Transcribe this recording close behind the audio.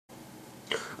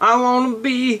I wanna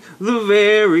be the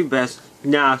very best.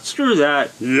 Nah, screw that.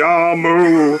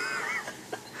 Yamu.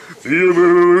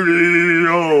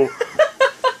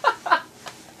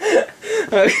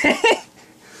 Okay.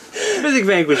 Mythic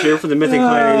Vanquish here for the Mythic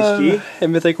Clan HD.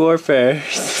 And Mythic Warfare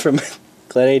from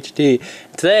Clan HD.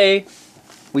 Today,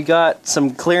 we got some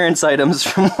clearance items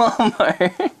from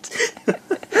Walmart.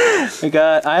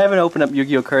 I haven't opened up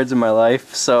Yu-Gi-Oh cards in my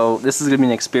life, so this is gonna be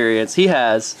an experience. He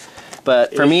has,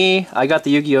 but for me, I got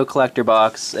the Yu-Gi-Oh collector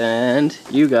box, and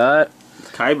you got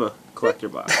Kaiba collector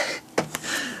box.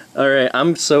 All right, I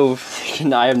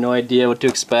have no idea what to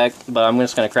expect, but I'm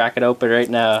just gonna crack it open right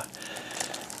now.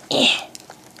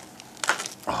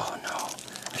 Oh no,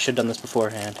 I should have done this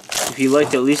beforehand. If you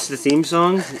liked at least the theme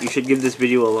song, you should give this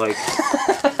video a like.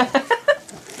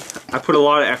 I put a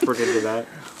lot of effort into that.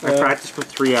 I practiced for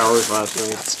 3 hours last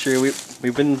night. It's true.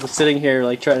 We've been sitting here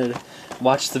like trying to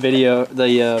watch the video,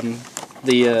 the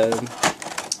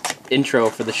intro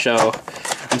for the show.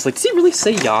 I'm just like, does he really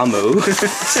say Yamu?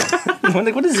 I'm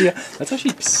like, what is he? That's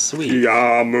actually sweet.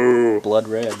 Yamu. Blood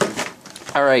red.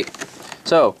 All right.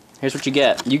 So here's what you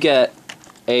get. You get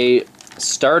a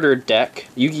starter deck.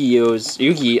 Yu-Gi-Oh's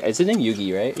Is it named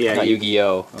Yu-Gi, right? Yeah. Not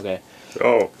Yu-Gi-Oh. Okay.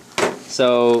 Oh.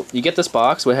 So you get this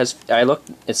box. It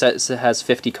says it has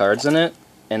 50 cards in it,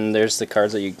 and there's the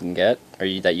cards that you can get, or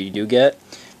that you do get.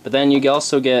 But then you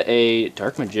also get a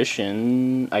Dark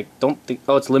Magician. I don't think.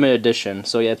 Oh, it's limited edition.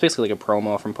 So yeah, it's basically like a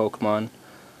promo from Pokemon.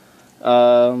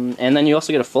 And then you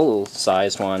also get a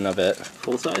full-size one of it.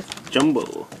 Full-size?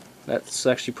 Jumbo. That's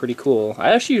actually pretty cool.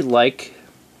 I actually like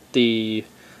the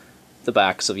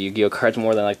backs of Yu-Gi-Oh cards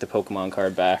more than I like the Pokemon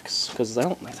card backs, because I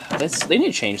don't like that. They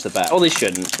need to change the back. Oh, they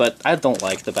shouldn't, but I don't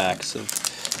like the backs of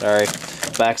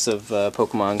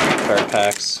Pokemon card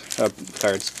packs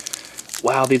cards.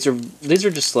 Wow, these are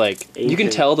just like, you can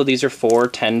tell that these are 4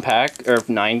 10-pack or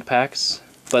 9-packs,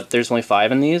 but there's only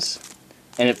 5 in these,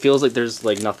 and it feels like there's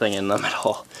like nothing in them at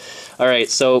all. All right,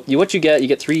 so what you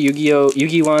get 3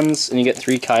 Yu-Gi ones, and you get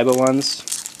 3 Kaiba ones,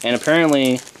 and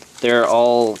apparently they're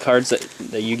all cards that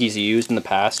the Yugi's used in the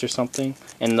past or something,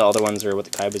 and the other ones are what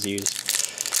the Kaiba's used.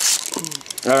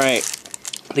 Alright.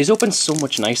 These open so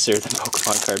much nicer than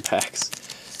Pokemon card packs.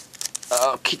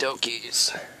 Okie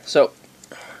dokies. So,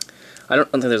 I don't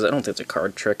think there's a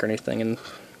card trick or anything in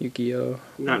Yu-Gi-Oh.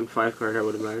 Not in 5-card, I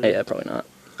would imagine. Yeah, probably not.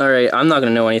 Alright, I'm not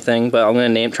gonna know anything, but I'm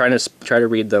gonna try to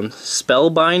read them.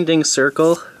 Spellbinding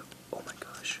Circle. Oh my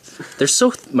gosh. They're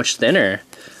so much thinner.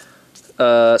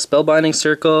 Spellbinding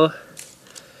Circle,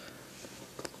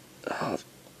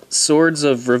 Swords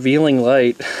of Revealing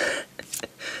Light,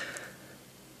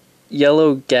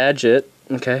 Yellow Gadget,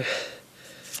 okay,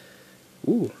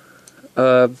 ooh,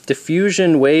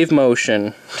 Diffusion Wave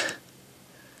Motion,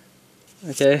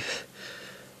 okay,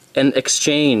 and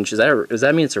Exchange. Does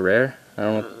that mean it's a rare? I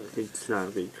don't know. It's not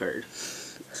a big card.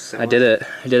 I did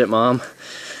it, Mom.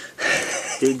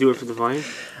 Did you do it for the Vine?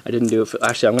 I didn't do it.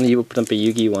 Actually, I'm gonna open up a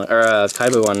Yu-Gi one or a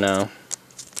Kaiba one now.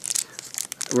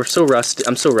 We're so rusty.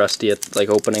 I'm so rusty at like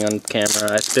opening on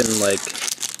camera. It's been like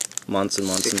months and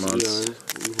months and months.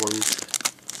 One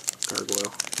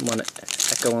gargoyle. One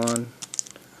Echo on.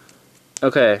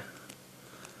 Okay.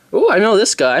 Oh, I know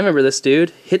this guy. I remember this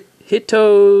dude.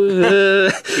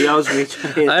 Hito. He always makes.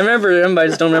 I remember him, but I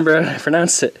just don't remember how to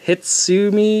pronounce it.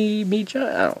 Hitsumi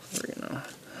Mija. I don't freaking know.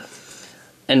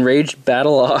 Enraged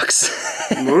Battle Ox.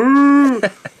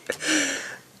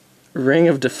 Ring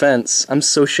of Defense. I'm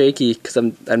so shaky because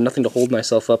I have nothing to hold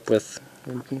myself up with.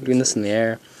 I'm doing this in the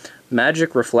air.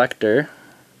 Magic Reflector.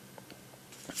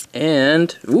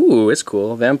 And, ooh, it's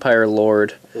cool. Vampire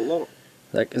Lord.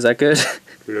 Is that good?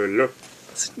 I don't know.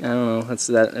 I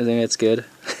think it's good.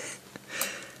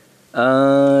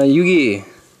 Yugi.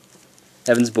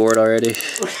 Evan's bored already.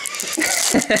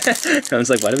 I was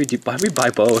like, why do we buy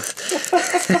both?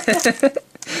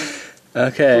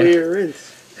 Okay. Clearance.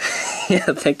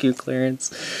 Yeah, thank you,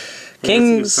 clearance.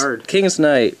 King's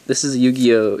Knight. This is a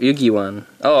Yu-Gi one.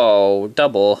 Oh,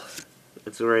 double.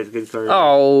 That's alright, it's a good card.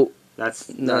 Oh. That's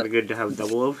not good to have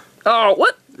double of. Oh,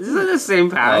 what? This is the same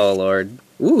pack. Oh, Lord.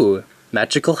 Ooh,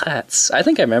 Magical Hats. I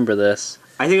think I remember this.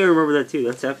 I think I remember that too.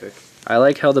 That's epic. I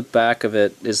like how the back of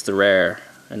it is the rare,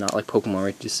 and not like Pokemon where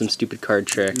you do some stupid card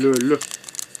trick. And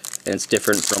it's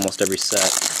different for almost every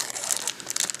set.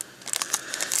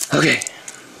 Okay.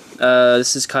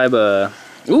 This is Kaiba.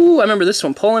 Ooh, I remember this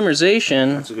one.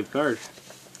 Polymerization. That's a good card.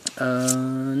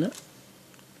 No.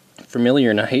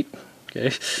 Familiar Knight.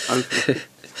 Okay.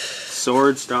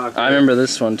 Sword stock. I remember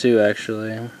this one too,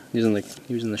 actually. He was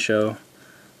in the show.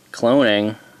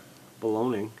 Cloning.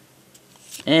 Balloning.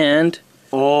 And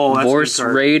oh, that's Vorse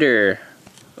Raider.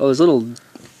 Oh, there's a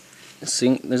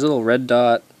little red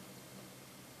dot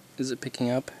Is it picking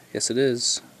up? Yes, it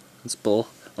is. It's bull.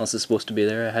 Unless it's supposed to be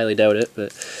there. I highly doubt it,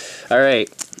 but... Alright.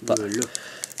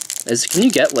 Can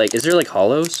you get, like... Is there, like,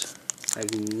 hollows? I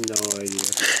have no idea.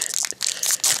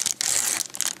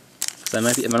 I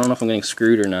don't know if I'm getting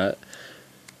screwed or not.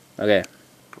 Okay.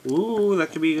 Ooh,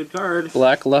 that could be a good card.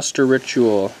 Blackluster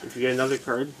Ritual. If you get another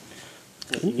card,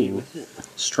 what you need with it.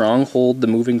 Stronghold, the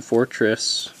Moving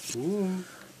Fortress. Ooh.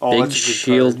 Oh, Big that's a good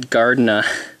Shield Gardener.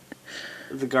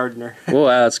 The Gardener. Oh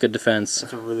wow, that's good defense.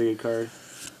 That's a really good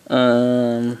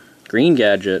card. Green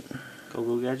Gadget.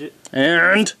 Go Gadget.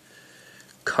 And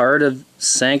Card of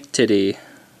Sanctity.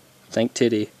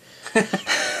 Sanctity.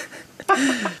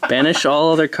 Banish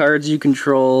all other cards you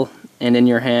control and in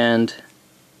your hand.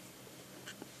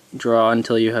 Draw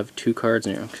until you have 2 cards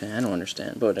in your... Okay, I don't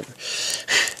understand, but whatever.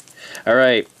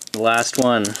 Alright, last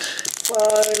one.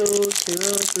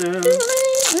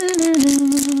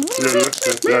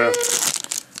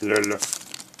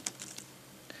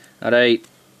 Alright,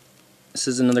 this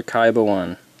is another Kaiba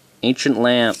one. Ancient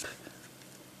Lamp.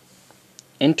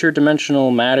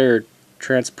 Interdimensional Matter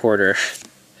Transporter.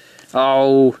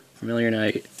 Oh, Familiar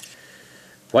Knight.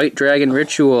 White Dragon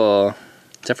Ritual.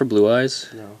 Is that for Blue Eyes?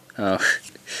 No. Oh.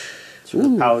 It's for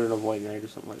the Paladin of White Knight or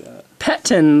something like that.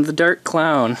 Petin, the Dark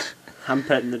Clown. I'm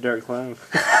petting the Dark Clown.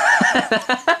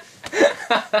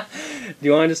 Do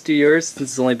you want to just do yours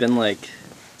since it's only been like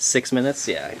 6 minutes?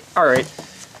 Yeah. Alright.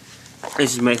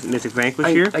 This is Mythic Vanquish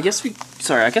here. I guess we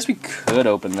could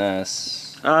open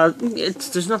this.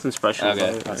 There's nothing special Okay,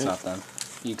 about it. that's not them.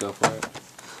 You go for it.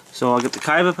 So I'll get the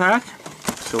Kaiba pack.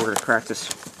 So we're gonna crack this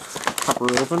pupper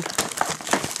open.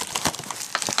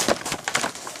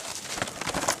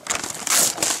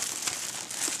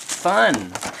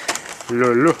 Fun!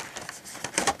 Lolo.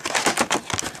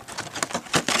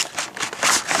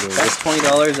 Best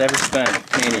 $20 ever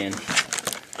spent, Canadian.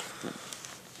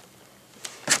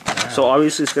 So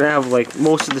obviously it's gonna have like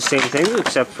most of the same things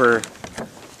except for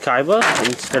Kaiba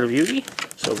instead of Yugi.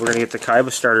 So we're gonna get the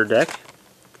Kaiba starter deck.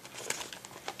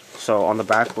 So on the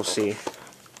back we'll see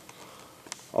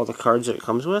all the cards that it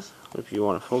comes with. If you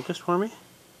want to focus for me.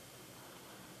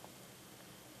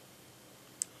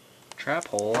 Trap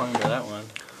Hole, I remember that one.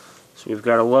 So we've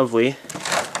got a lovely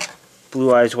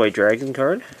Blue Eyes White Dragon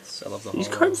card. I love the These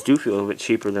holo. cards do feel a little bit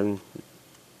cheaper than...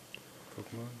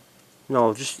 Pokemon?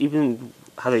 No, just even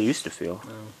how they used to feel.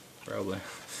 No, probably.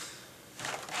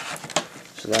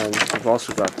 So then we've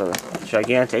also got the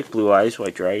gigantic Blue Eyes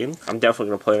White Dragon. I'm definitely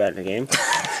going to play that in the game.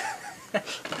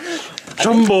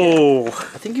 Jumbo!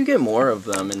 I think you get more of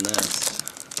them in this.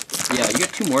 Yeah, you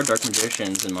get 2 more Dark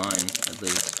Magicians in mine, at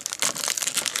least.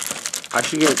 I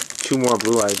should get 2 more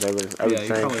Blue Eyes, I would Yeah, you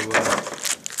think. probably would.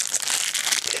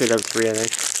 Should have 3, I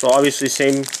think. So obviously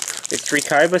same, it's 3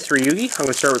 Kaiba, 3 Yugi. I'm going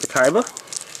to start with the Kaiba.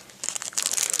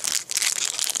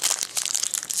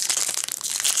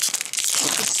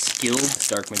 What's a skilled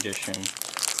Dark Magician?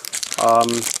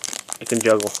 I can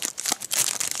juggle.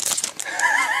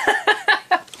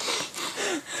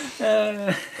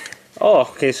 Oh,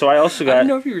 okay, so I also I got didn't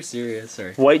know if you were serious,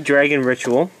 sorry. White Dragon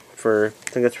Ritual for, I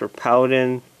think that's for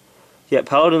Paladin. Yeah,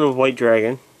 Paladin of White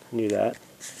Dragon. I knew that.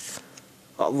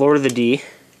 Lord of the D.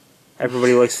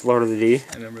 Everybody likes Lord of the D.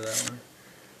 I remember that one.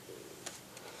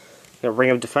 Got Ring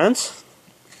of Defense.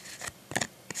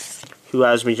 Who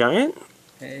Has Me Giant.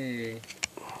 Hey.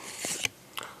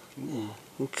 Ooh.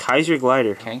 Kaiser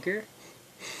Glider. Canker?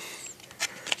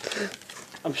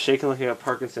 I'm shaking like I got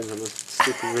Parkinson's on this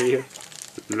stupid video.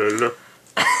 Lolo.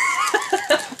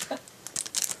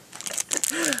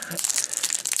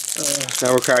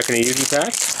 Now we're cracking a Yugi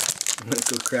pack. Let's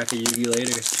go crack a Yugi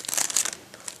later.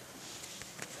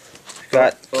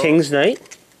 Got King's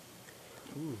Knight.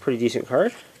 Pretty decent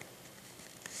card.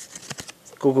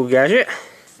 Go Gadget.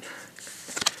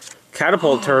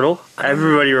 Catapult Turtle.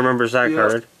 Everybody remembers that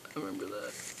card. I remember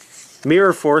that.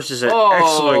 Mirror Force is an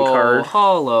excellent card.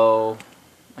 Hollow.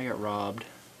 I got robbed.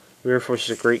 Mirror Force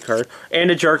is a great card. And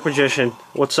a Dark Magician.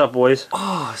 What's up, boys?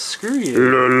 Oh, screw you.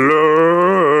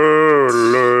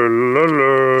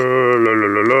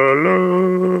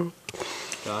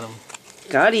 Got him.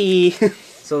 Gotti.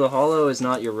 So the hollow is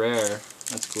not your rare.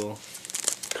 That's cool.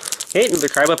 Hey, another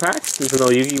Kaiba pack, even though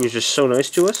Yugi was just so nice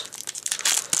to us.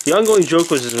 The ongoing joke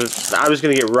was that I was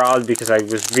going to get robbed because I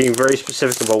was being very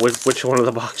specific about which one of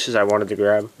the boxes I wanted to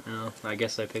grab. Oh, I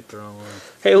guess I picked the wrong one.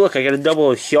 Hey, look, I got a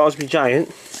double He Has Me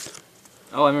Giant.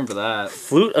 Oh, I remember that.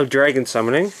 Flute of Dragon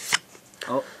Summoning.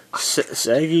 Oh.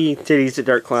 Saggy Titties the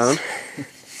Dark Clown.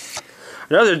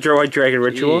 Another White Dragon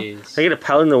Ritual. Jeez. I get a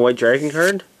Paladin the White Dragon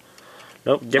card.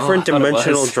 Nope, different I thought it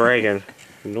dimensional was. dragon.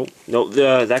 Nope, nope.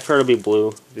 That card will be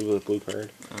blue. It'll be a blue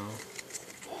card. Oh.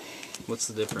 What's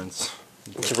the difference?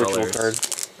 It's a ritual card.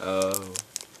 Oh.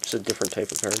 It's a different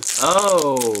type of card.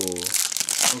 Oh.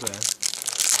 Okay.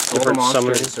 All the Different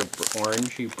monsters are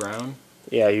orangey brown?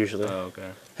 Yeah, usually. Oh,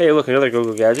 okay. Hey, look, another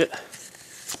Go-Go Gadget.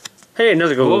 Hey,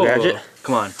 another Go-Go Gadget.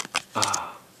 Come on.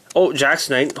 Ah. Oh, Jack's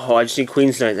Knight. Oh, I just need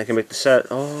Queen's Knight and I can make the set.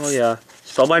 Oh, yeah.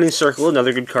 Spellbinding Circle,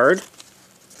 another good card.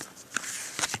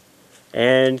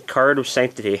 And Card of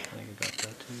Sanctity. I think I got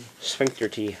that too. Sphincter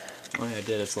Tea. Oh yeah, I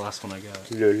did. It's the last one I got.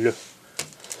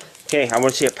 Okay, I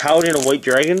want to see a Paladin, a White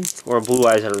Dragon, or a Blue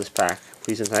Eyes out of this pack.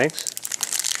 Please and thanks.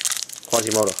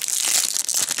 Quasimodo.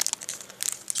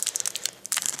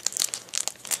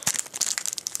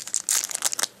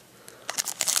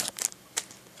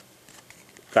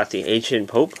 Got the Ancient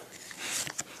Pope.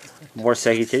 More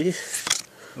Saggy Titties.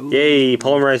 Yay,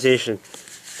 polymerization.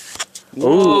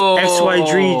 Ooh,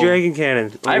 XYZ Dragon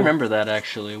Cannon. Ooh. I remember that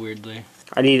actually, weirdly.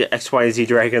 I need XYZ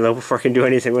Dragon though before I can do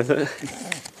anything with it.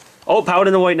 Oh,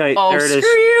 Paladin the White Knight. Oh, there it is.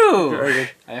 screw you! Dragon.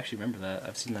 I actually remember that.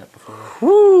 I've seen that before.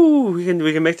 Woo! We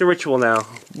can make the ritual now.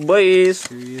 Boys.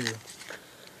 Screw you.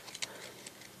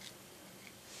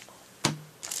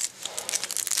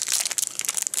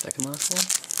 Second last one?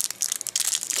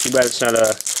 Too bad it's not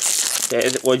a...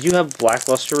 Would you have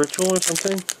Blackluster Ritual or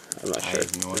something? I'm not sure. I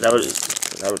have no idea.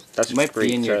 That's It might great.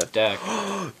 be in your deck.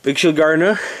 Big Shield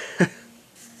Gardener.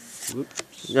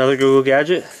 Whoops. Another Google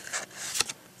Gadget.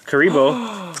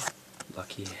 Karibo.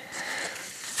 Lucky.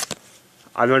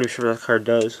 I'm not even sure what that card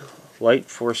does. Light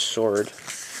Force Sword.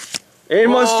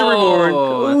 And Monster Reborn.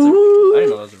 That's I didn't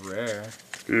know that was rare.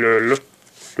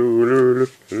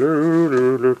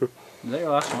 Is that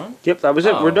your last one? Yep, that was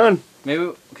it. We're done.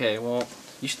 Maybe, okay, well,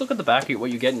 you should look at the back of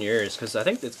what you get in yours, because I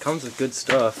think it comes with good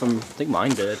stuff. I think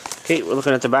mine did. Okay, we're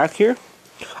looking at the back here.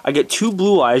 I get 2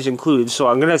 Blue Eyes included, so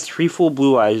I'm going to have 3 full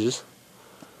Blue Eyes.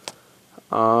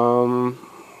 I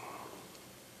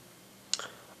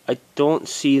don't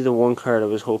see the one card I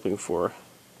was hoping for.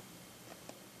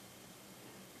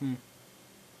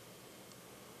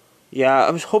 Yeah, I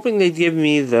was hoping they'd give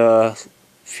me the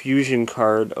fusion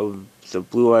card of the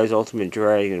Blue Eyes Ultimate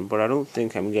Dragon, but I don't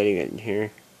think I'm getting it in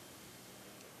here.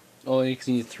 Oh, you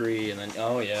can need 3, and then,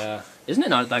 oh yeah. Isn't it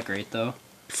not that great, though?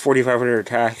 4,500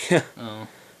 attack. Oh.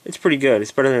 It's pretty good.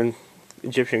 It's better than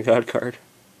Egyptian God card.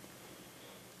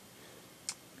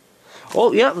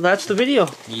 Oh, yeah, that's the video.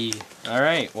 Yeah.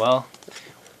 Alright, well,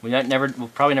 we'll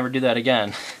probably never do that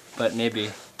again, but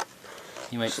maybe.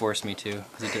 You might force me to,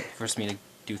 because you force me to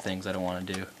do things I don't want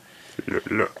to do.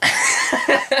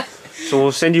 So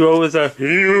we'll send you out with a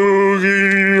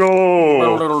Yu-Gi-Oh!